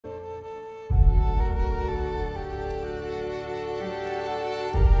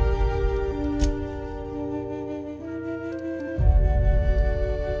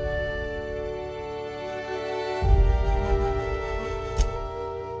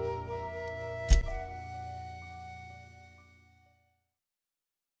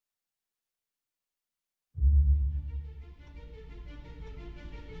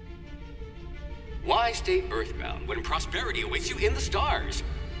Why stay earthbound when prosperity awaits you in the stars?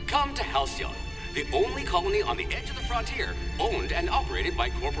 Come to Halcyon, the only colony on the edge of the frontier, owned and operated by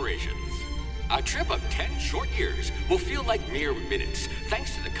corporations. A trip of 10 short years will feel like mere minutes,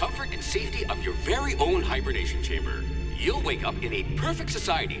 thanks to the comfort and safety of your very own hibernation chamber. You'll wake up in a perfect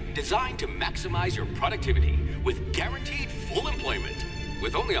society designed to maximize your productivity with guaranteed full employment.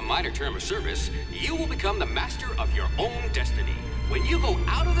 With only a minor term of service, you will become the master of your own destiny when you go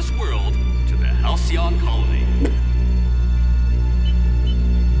out of this world to the Halcyon colony.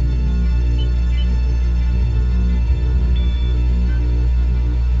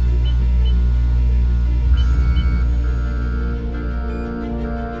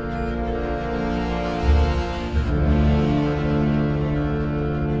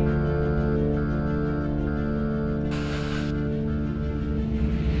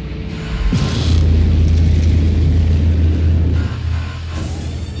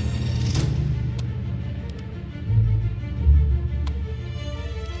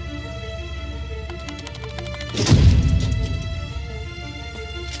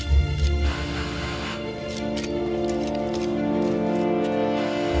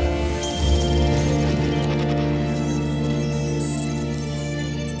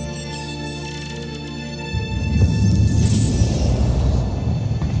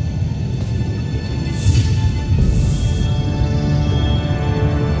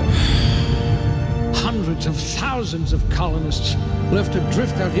 Thousands of colonists left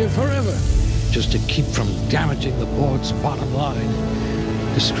adrift out here forever, just to keep from damaging the board's bottom line.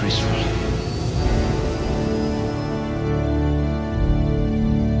 Disgraceful.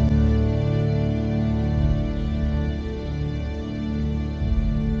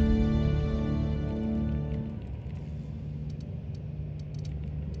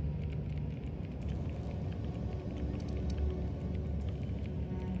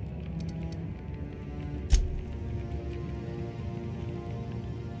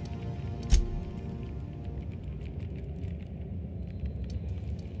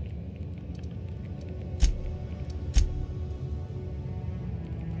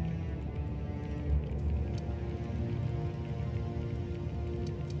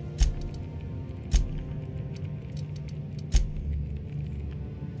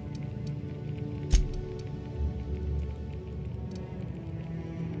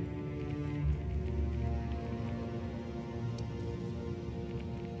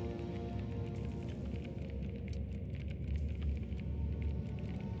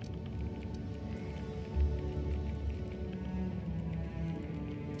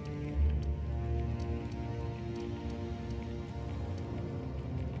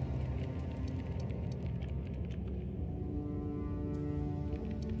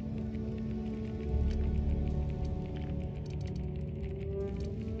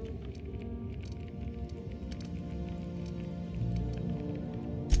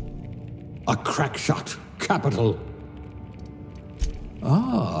 A crack shot. Capital.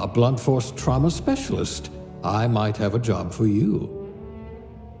 Ah, a blunt force trauma specialist. I might have a job for you.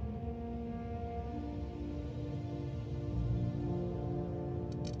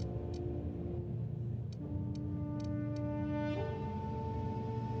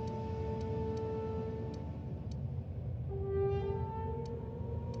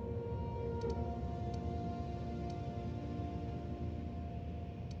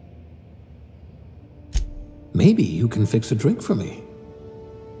 Maybe you can fix a drink for me.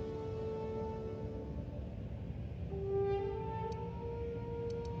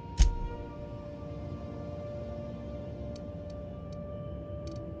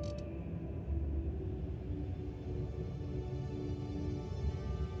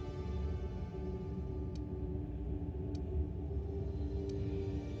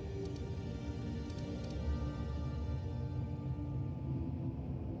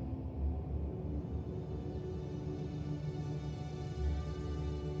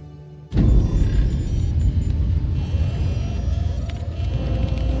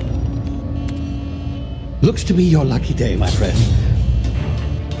 Looks to be your lucky day, my friend.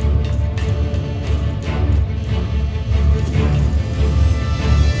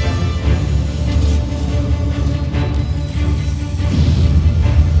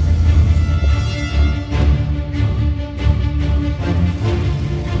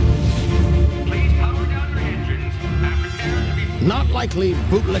 Please power down your engines and prepare to be... Not likely,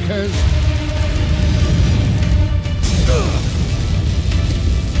 bootlickers.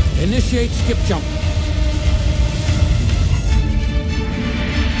 Initiate skip jump.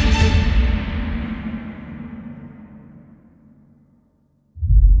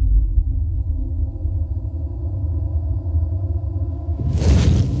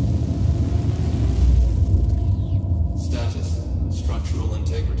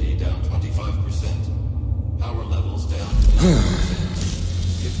 Power levels down.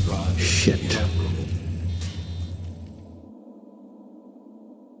 It drives Shit. inoperable.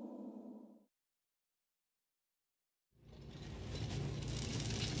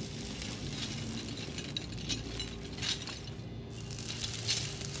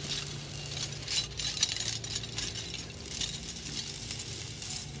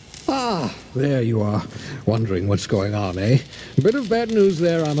 Ah, there you are. Wondering what's going on, eh? Bit of bad news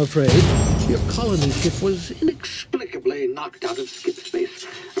there, I'm afraid. Your colony ship was inexplicably knocked out of skip space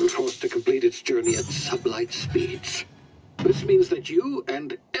and forced to complete its journey at sublight speeds. This means that you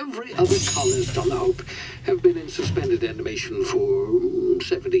and every other colonist on the Hope have been in suspended animation for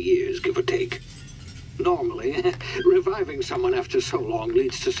 70 years, give or take. Normally, reviving someone after so long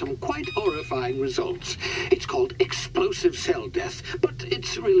leads to some quite horrifying results. It's called explosive cell death, but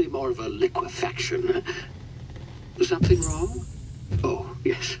it's really more of a liquefaction. Something wrong? Oh,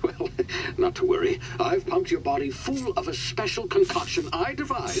 yes, well, not to worry. I've pumped your body full of a special concoction I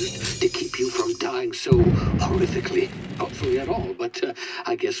devised to keep you from dying so horrifically. Hopefully at all, but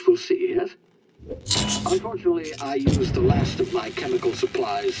I guess we'll see, yes? Unfortunately, I used the last of my chemical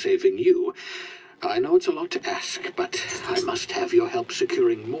supplies saving you. I know it's a lot to ask, but I must have your help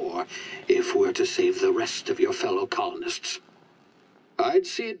securing more if we're to save the rest of your fellow colonists. I'd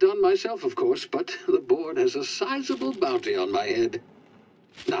see it done myself, of course, but the board has a sizable bounty on my head.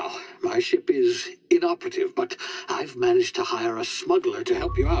 Now, my ship is inoperative, but I've managed to hire a smuggler to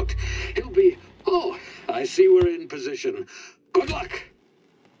help you out. He'll be... Oh, I see we're in position. Good luck!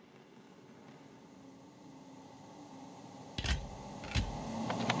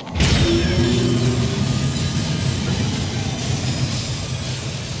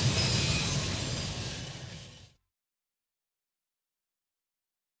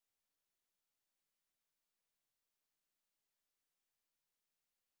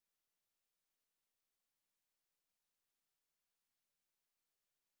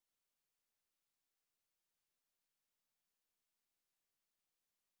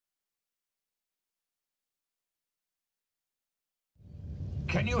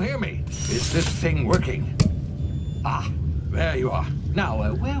 Can you hear me? Is this thing working? Ah, there you are. Now,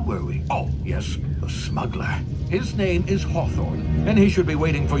 where were we? Oh, yes, the smuggler. His name is Hawthorne, and he should be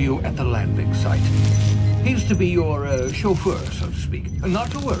waiting for you at the landing site. He's to be your chauffeur, so to speak.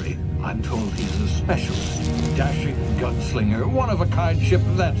 Not to worry. I'm told he's a specialist. Dashing gunslinger, one-of-a-kind ship,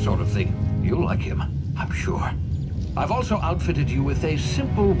 that sort of thing. You'll like him, I'm sure. I've also outfitted you with a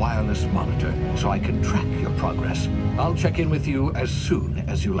simple wireless monitor, so I can track your progress. I'll check in with you as soon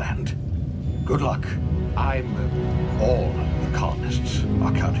as you land. Good luck. All the colonists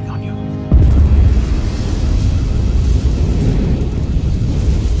are counting on you.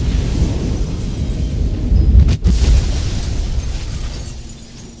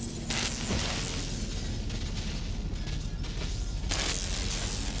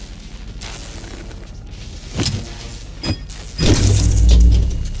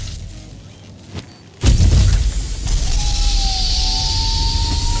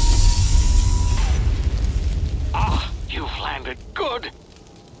 Good.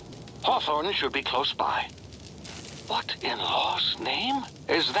 Hawthorne should be close by. What in law's name?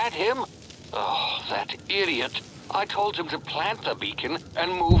 Is that him? Oh, that idiot. I told him to plant the beacon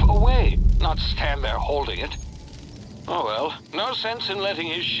and move away, not stand there holding it. Oh well, no sense in letting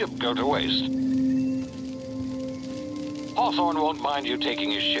his ship go to waste. Hawthorne won't mind you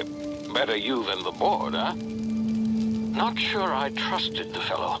taking his ship. Better you than the board, huh? Not sure I trusted the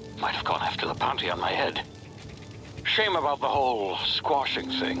fellow. Might have gone after the bounty on my head. Shame about the whole squashing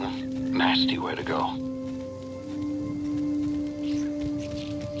thing. Nasty way to go.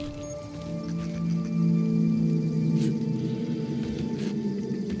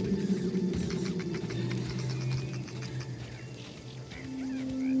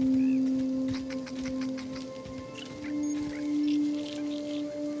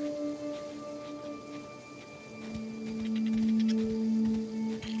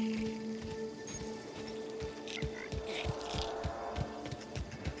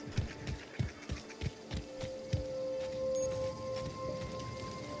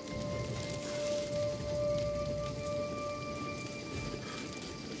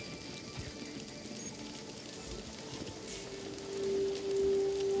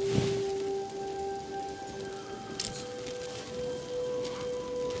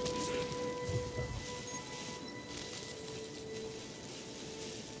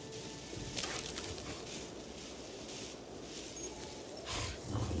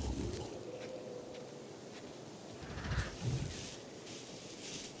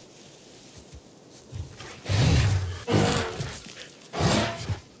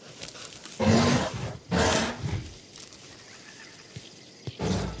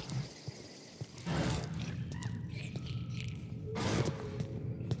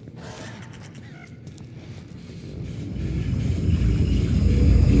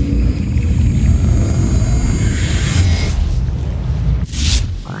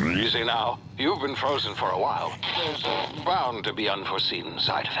 frozen for a while, there's bound to be unforeseen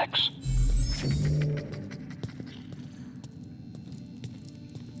side effects.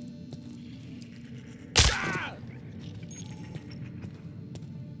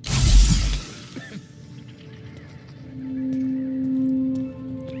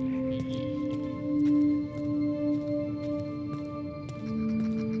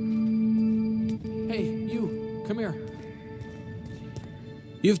 Hey, you, come here.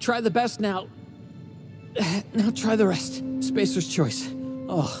 You've tried the best now. Now try the rest. Spacer's choice.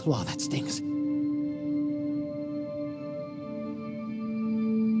 Oh, wow, that stings.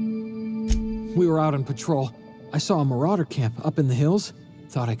 We were out on patrol. I saw a marauder camp up in the hills.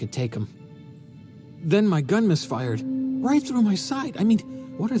 Thought I could take him. Then my gun misfired. Right through my side. I mean,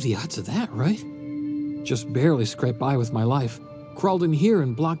 what are the odds of that, right? Just barely scraped by with my life. Crawled in here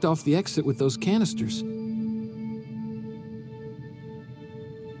and blocked off the exit with those canisters.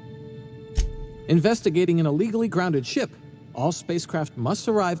 Investigating an illegally grounded ship. All spacecraft must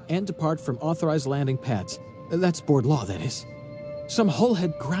arrive and depart from authorized landing pads. That's board law, that is. Some hull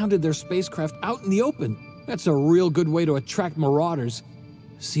had grounded their spacecraft out in the open. That's a real good way to attract marauders.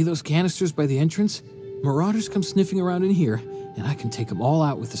 See those canisters by the entrance? Marauders come sniffing around in here, and I can take them all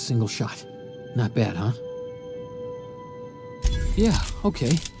out with a single shot. Not bad, huh? Yeah,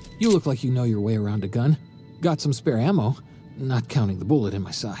 okay. You look like you know your way around a gun. Got some spare ammo, not counting the bullet in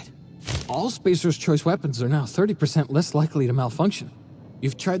my side. All Spacer's choice weapons are now 30% less likely to malfunction.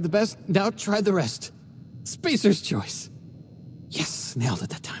 You've tried the best, now try the rest. Spacer's choice. Yes, nailed it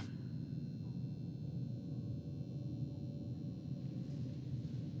that time.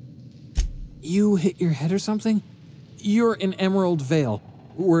 You hit your head or something? You're in Emerald Vale.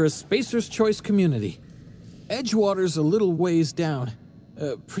 We're a Spacer's Choice community. Edgewater's a little ways down.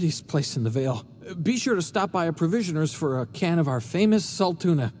 Prettiest place in the Vale. Be sure to stop by a provisioner's for a can of our famous salt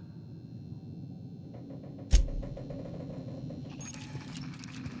tuna.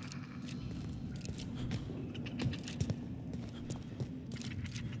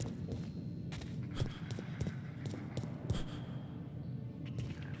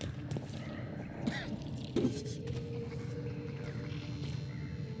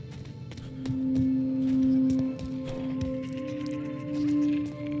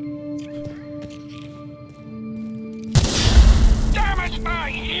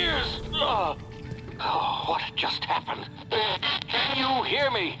 What just happened? Can you hear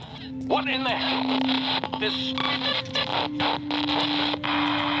me? What in the... This...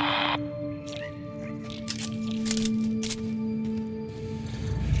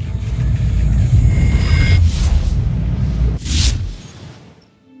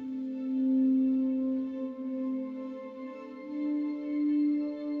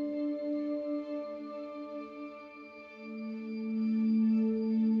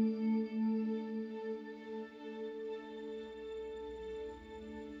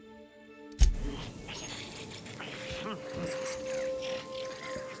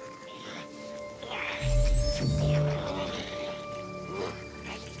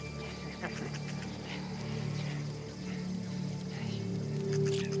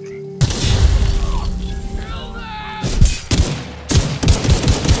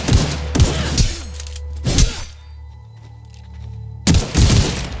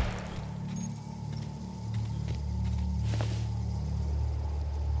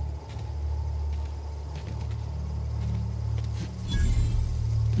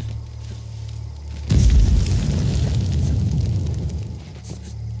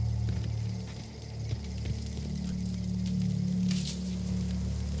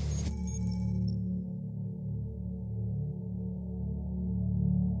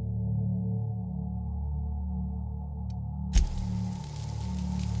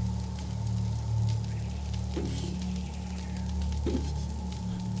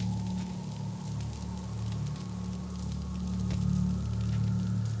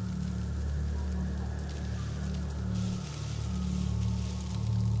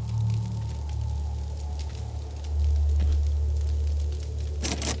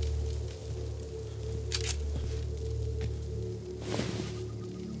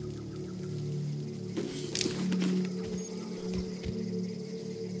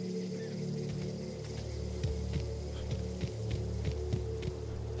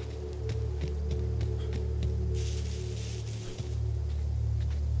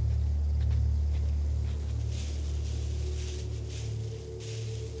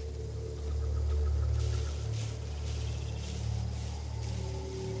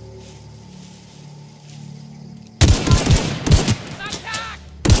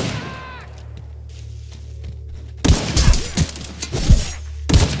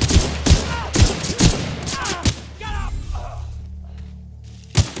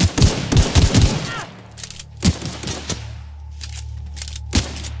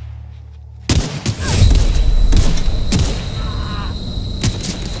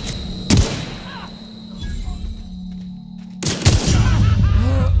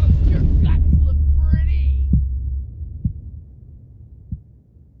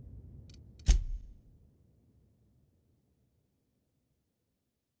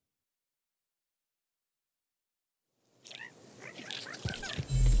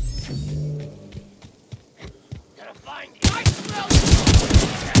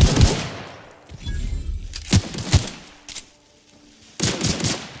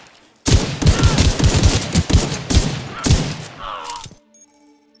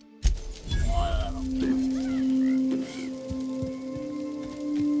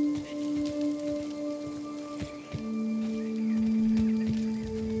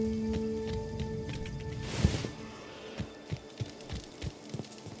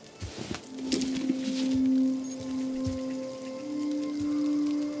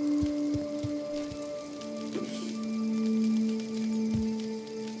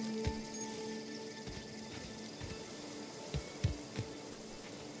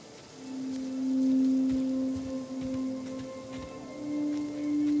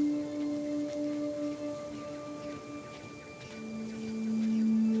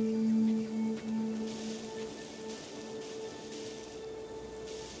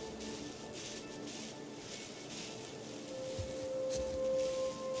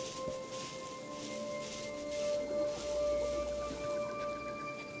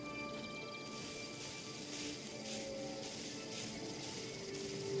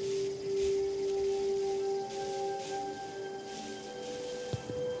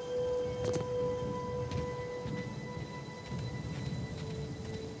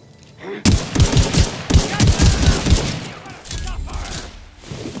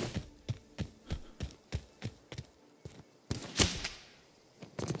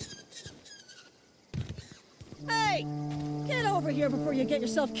 Hey! Get over here before you get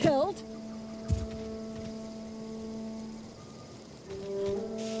yourself killed!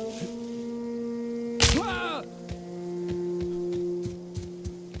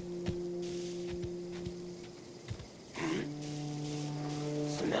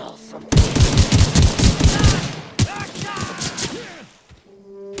 Smell something.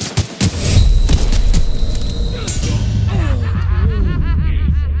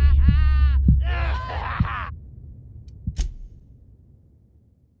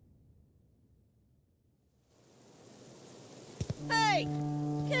 Hey!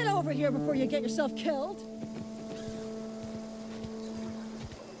 Get over here before you get yourself killed!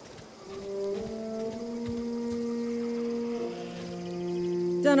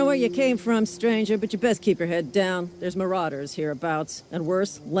 Don't know where you came from, stranger, but you best keep your head down. There's marauders hereabouts, and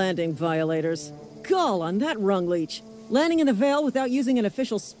worse, landing violators. Gall on that rung leech! Landing in the Vale without using an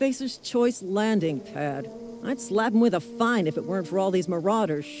official Spacer's Choice landing pad. I'd slap him with a fine if it weren't for all these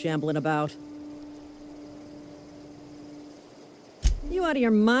marauders shambling about. You out of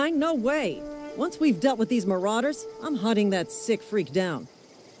your mind? No way! Once we've dealt with these marauders, I'm hunting that sick freak down.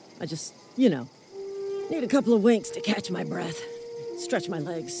 I just, you know, need a couple of winks to catch my breath. Stretch my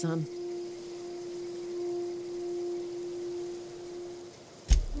legs, son.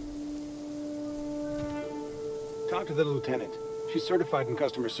 Talk to the lieutenant. She's certified in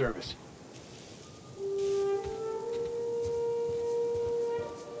customer service.